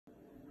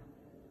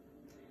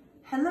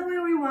Hello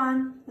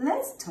everyone,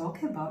 let's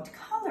talk about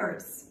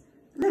colors.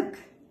 Look,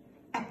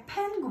 a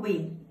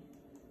penguin.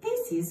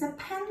 This is a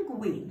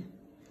penguin.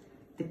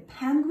 The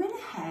penguin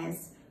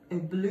has a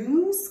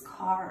blue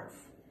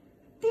scarf.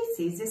 This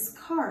is a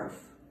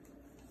scarf.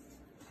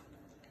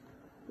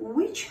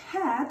 Which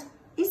hat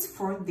is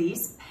for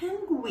this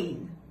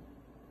penguin?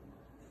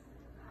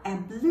 A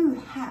blue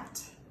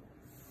hat.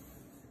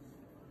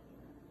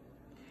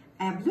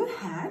 A blue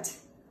hat,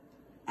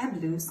 a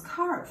blue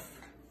scarf.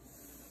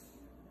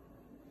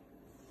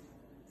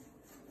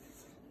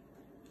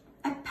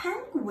 A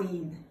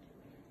penguin.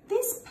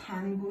 This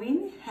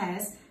penguin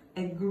has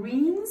a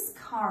green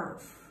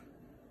scarf.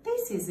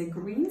 This is a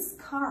green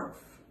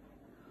scarf.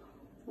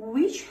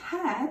 Which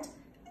hat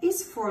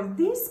is for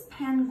this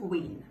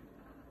penguin?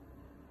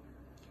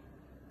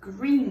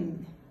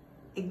 Green.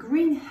 A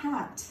green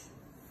hat.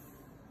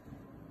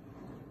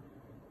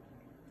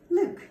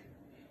 Look,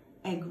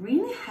 a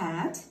green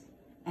hat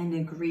and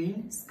a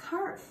green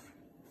scarf.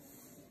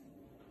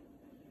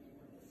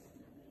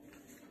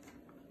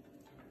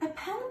 A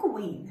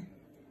penguin.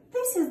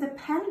 This is the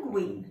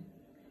penguin.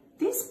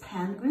 This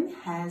penguin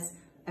has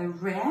a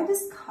red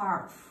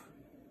scarf.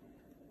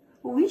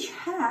 Which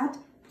hat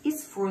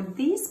is for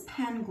this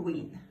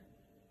penguin?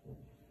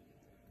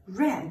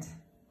 Red.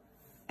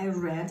 A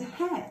red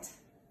hat.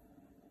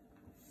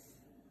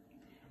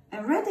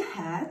 A red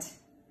hat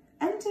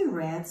and a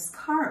red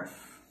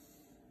scarf.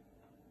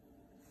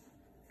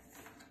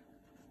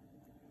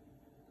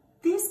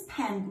 This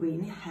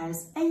penguin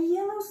has a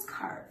yellow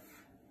scarf.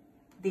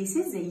 This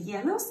is a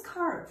yellow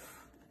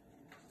scarf.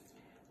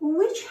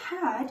 Which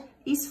hat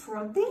is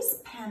for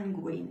this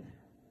penguin?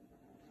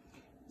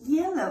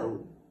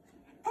 Yellow.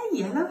 A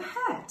yellow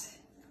hat.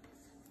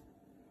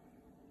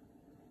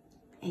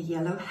 A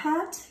yellow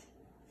hat,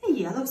 a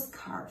yellow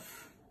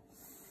scarf.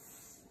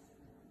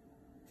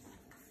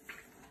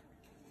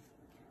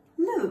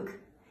 Look,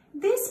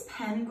 this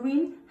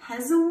penguin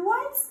has a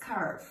white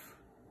scarf.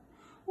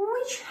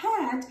 Which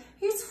hat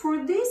is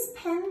for this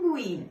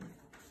penguin?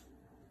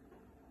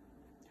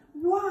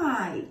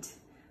 White.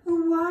 A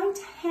white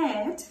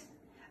hat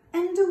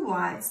and a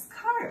white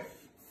scarf.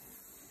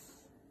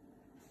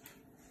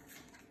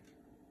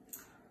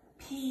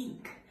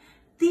 Pink.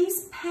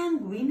 This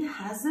penguin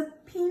has a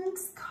pink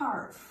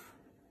scarf.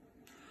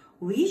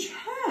 Which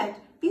hat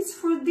is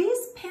for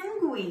this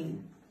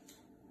penguin?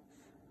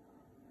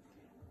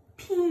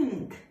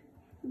 Pink.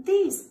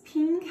 This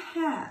pink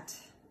hat.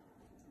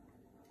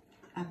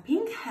 A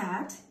pink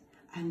hat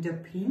and a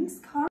pink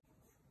scarf.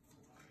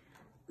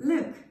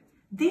 Look,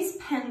 this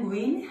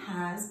penguin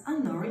has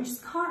an orange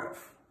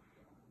scarf.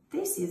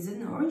 This is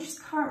an orange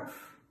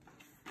scarf.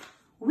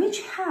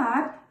 Which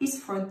hat is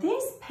for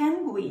this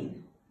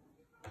penguin?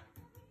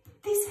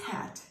 This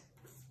hat.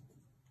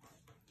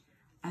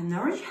 An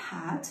orange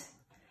hat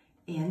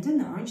and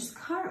an orange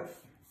scarf.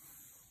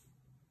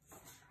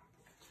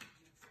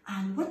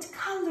 And what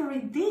color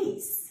is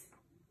this?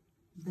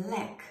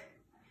 Black.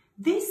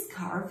 This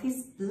scarf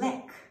is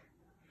black.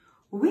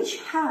 Which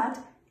hat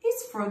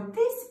is for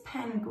this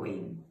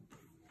penguin?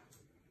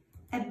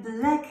 A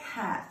black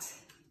hat.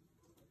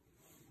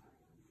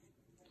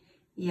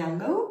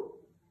 Yellow,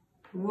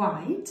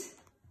 white,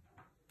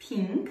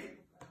 pink,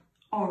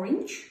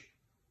 orange,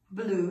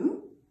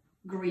 blue,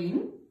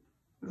 green,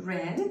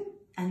 red,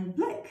 and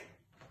black.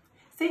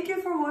 Thank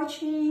you for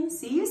watching.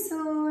 See you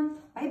soon.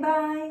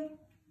 Bye-bye.